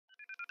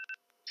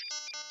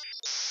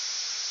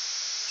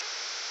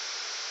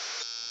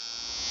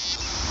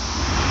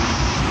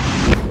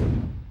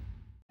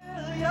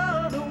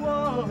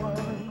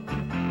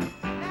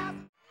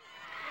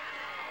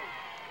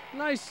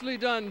Nicely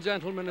done,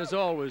 gentlemen, as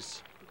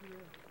always.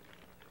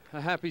 A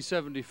happy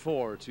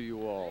 74 to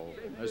you all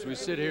as we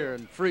sit here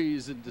and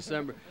freeze in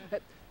December.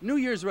 New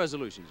Year's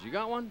resolutions, you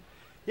got one?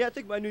 Yeah, I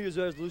think my New Year's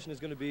resolution is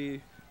going to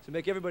be to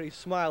make everybody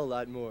smile a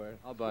lot more.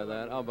 I'll buy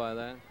that, I'll buy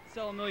that.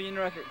 Sell 1 million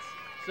records.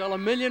 Sell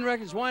 1 million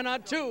records, why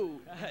not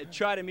 2?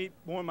 Try to meet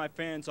more of my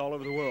fans all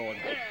over the world.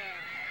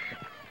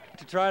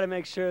 To try to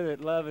make sure that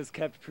love is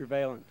kept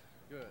prevalent.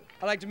 Good.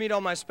 I'd like to meet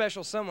all my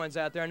special someones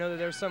out there. I know that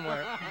they're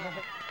somewhere.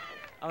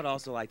 I would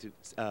also like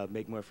to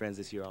make more friends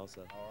this year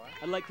also. All right.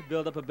 I'd like to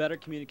build up a better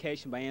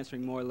communication by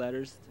answering more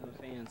letters to the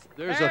fans.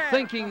 There's a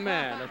thinking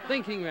man, a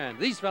thinking man.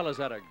 These fellas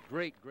had a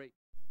great